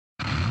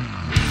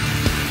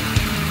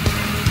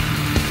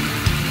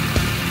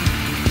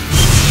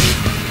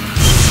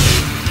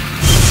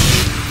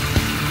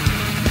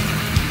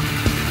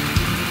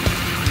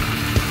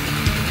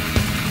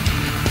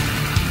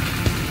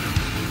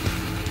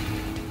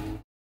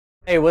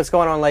Hey, what's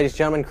going on, ladies and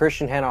gentlemen?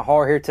 Christian Hanna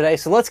Horror here today.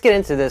 So let's get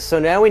into this. So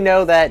now we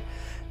know that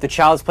the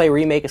Child's Play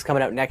remake is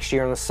coming out next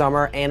year in the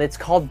summer, and it's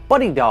called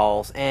Buddy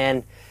Dolls,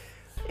 and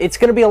it's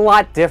going to be a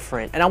lot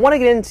different. And I want to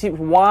get into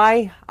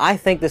why I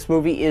think this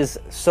movie is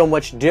so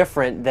much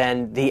different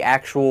than the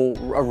actual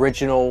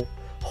original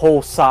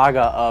whole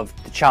saga of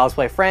the Child's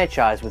Play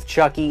franchise with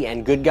Chucky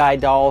and good guy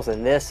dolls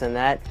and this and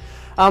that.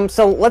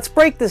 So let's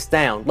break this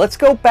down. Let's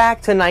go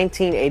back to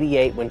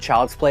 1988 when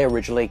Child's Play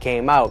originally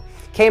came out.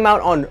 Came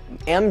out on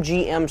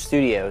MGM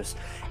Studios.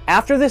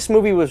 After this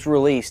movie was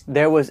released,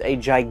 there was a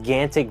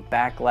gigantic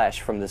backlash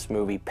from this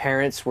movie.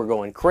 Parents were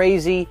going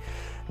crazy.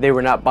 They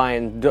were not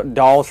buying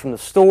dolls from the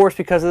stores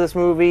because of this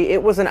movie.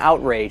 It was an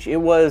outrage. It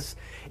was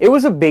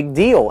a big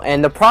deal.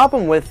 And the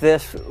problem with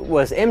this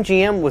was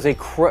MGM was a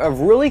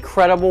really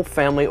credible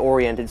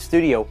family-oriented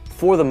studio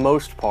for the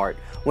most part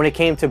when it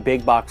came to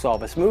big box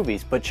office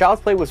movies. But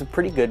Child's Play was a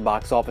pretty good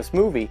box office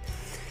movie.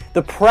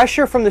 The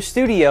pressure from the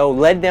studio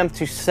led them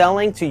to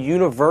selling to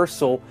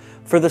Universal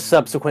for the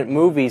subsequent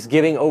movies,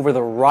 giving over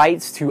the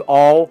rights to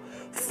all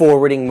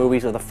forwarding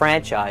movies of the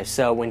franchise.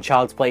 So when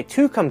Child's Play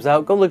 2 comes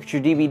out, go look at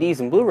your DVDs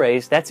and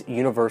Blu-rays. That's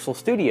Universal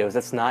Studios.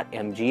 That's not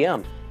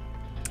MGM.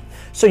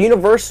 So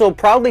Universal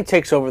proudly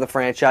takes over the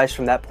franchise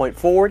from that point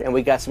forward, and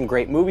we got some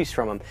great movies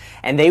from them.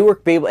 And they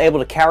were able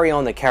to carry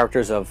on the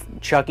characters of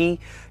Chucky,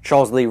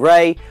 Charles Lee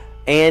Ray,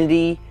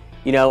 Andy,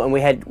 you know, and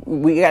we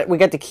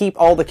got to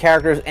keep all the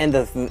characters and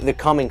the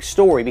coming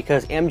story,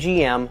 because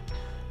MGM,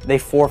 they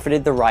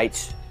forfeited the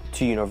rights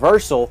to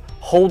Universal,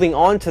 holding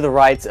on to the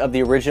rights of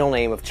the original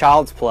name of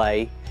Child's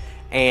Play,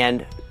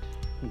 and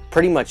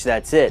pretty much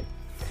that's it.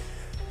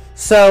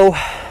 So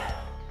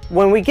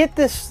when we get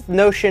this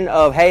notion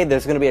of, hey,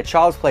 there's going to be a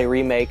Child's Play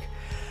remake,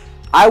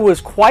 I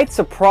was quite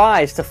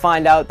surprised to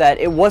find out that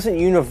it wasn't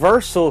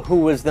Universal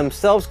who was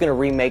themselves going to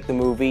remake the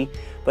movie,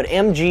 but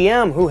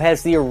MGM, who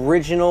has the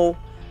original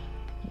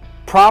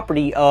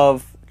property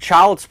of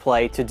Child's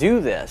Play, to do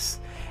this.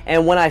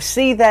 And when I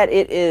see that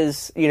it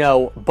is, you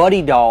know,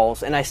 Buddy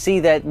Dolls, and I see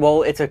that,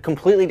 well, it's a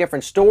completely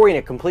different story and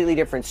a completely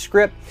different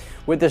script,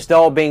 with this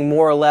doll being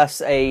more or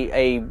less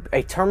a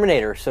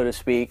Terminator, so to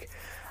speak,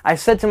 I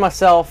said to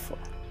myself,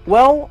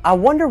 well, I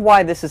wonder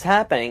why this is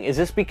happening. Is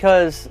this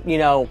because, you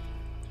know,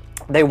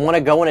 they want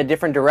to go in a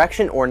different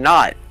direction or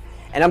not?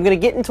 And I'm going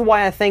to get into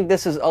why I think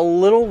this is a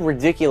little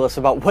ridiculous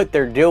about what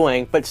they're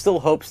doing, but still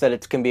hopes that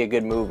it can be a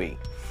good movie.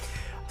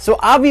 So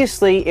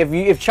obviously, if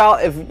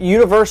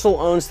Universal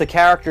owns the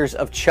characters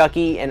of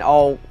Chucky and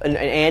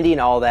Andy and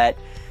all that,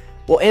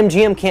 well,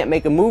 MGM can't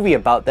make a movie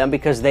about them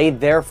because they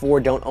therefore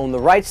don't own the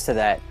rights to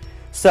that.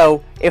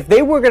 So if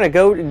they were going to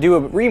go do a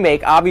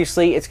remake,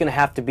 obviously it's going to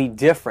have to be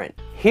different.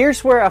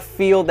 Here's where I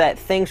feel that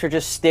things are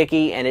just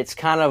sticky and it's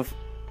kind of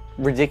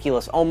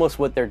ridiculous, almost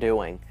what they're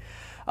doing.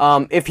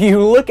 If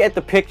you look at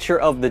the picture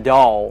of the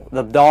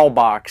doll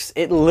box,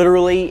 it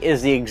literally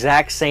is the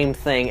exact same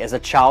thing as a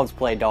Child's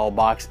Play doll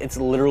box. It's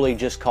literally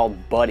just called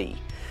Buddy.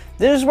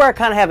 This is where I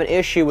kind of have an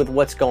issue with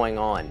what's going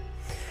on.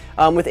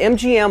 With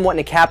MGM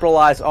wanting to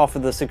capitalize off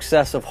of the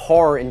success of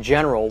horror in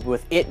general,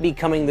 with it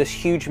becoming this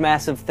huge,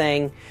 massive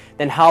thing,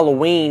 then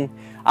Halloween,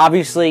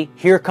 obviously,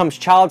 here comes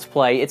Child's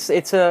Play.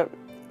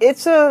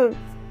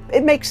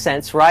 It makes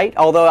sense, right?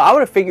 Although I would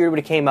have figured it would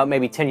have came out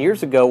maybe 10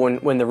 years ago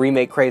when the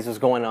remake craze was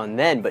going on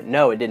then, but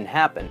no, it didn't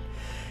happen.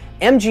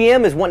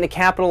 MGM is wanting to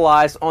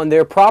capitalize on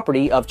their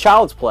property of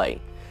Child's Play.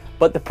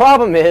 But the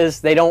problem is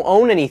they don't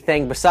own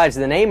anything besides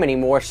the name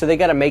anymore, so they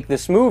got to make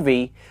this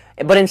movie.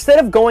 But instead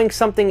of doing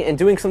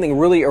something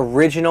really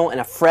original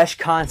and a fresh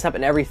concept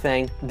and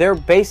everything, they're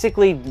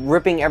basically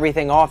ripping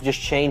everything off,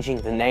 just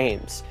changing the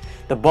names.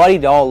 The Buddy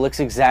doll looks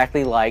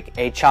exactly like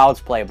a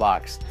Child's Play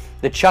box.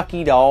 The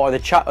Chucky doll, or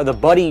the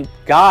Buddy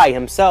guy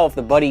himself,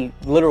 the Buddy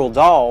literal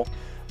doll,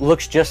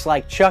 looks just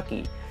like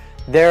Chucky.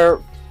 They're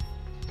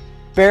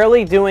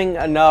barely doing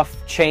enough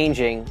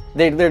changing.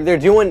 They're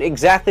doing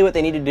exactly what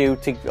they need to do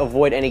to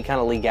avoid any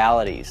kind of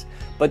legalities.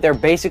 But they're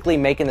basically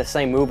making the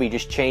same movie,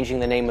 just changing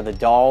the name of the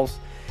dolls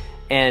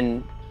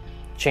and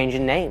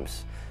changing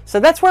names. So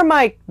that's where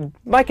my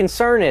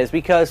concern is,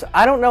 because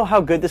I don't know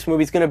how good this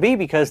movie's going to be,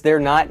 because they're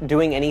not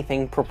doing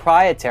anything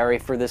proprietary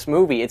for this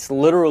movie. It's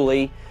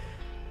literally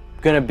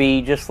going to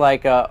be just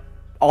like a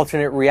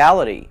alternate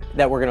reality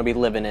that we're going to be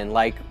living in,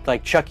 like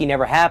Chucky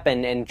never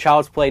happened and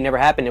Child's Play never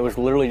happened. It was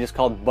literally just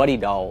called Buddy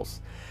Dolls.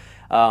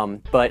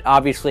 But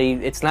obviously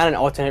it's not an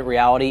alternate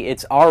reality,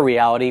 it's our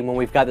reality when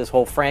we've got this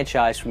whole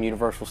franchise from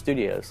Universal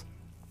Studios.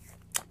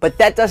 But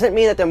that doesn't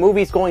mean that the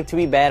movie's going to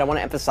be bad. I want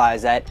to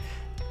emphasize that.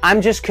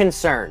 I'm just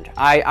concerned.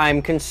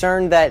 I'm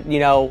concerned that, you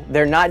know,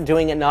 they're not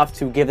doing enough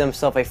to give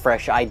themselves a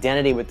fresh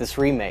identity with this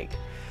remake.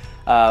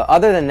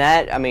 Other than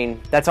that, I mean,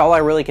 that's all I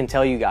really can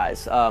tell you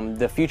guys.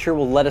 The future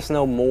will let us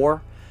know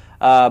more,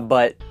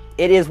 but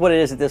it is what it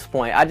is at this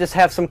point. I just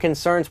have some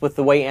concerns with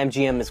the way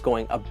MGM is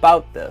going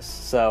about this.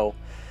 So,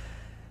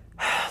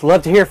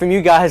 love to hear from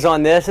you guys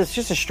on this. It's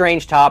just a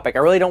strange topic. I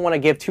really don't want to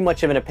give too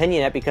much of an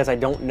opinion yet because I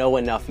don't know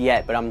enough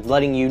yet, but I'm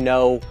letting you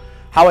know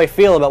how I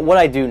feel about what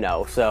I do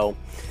know. So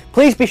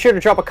please be sure to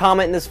drop a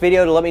comment in this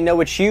video to let me know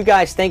what you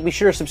guys think. Be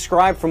sure to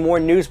subscribe for more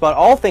news about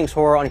all things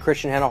horror on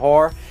Christian Hanna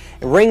Horror.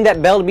 And ring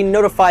that bell to be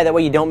notified, that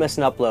way you don't miss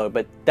an upload.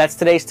 But that's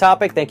today's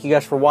topic. Thank you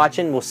guys for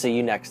watching. We'll see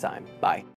you next time. Bye.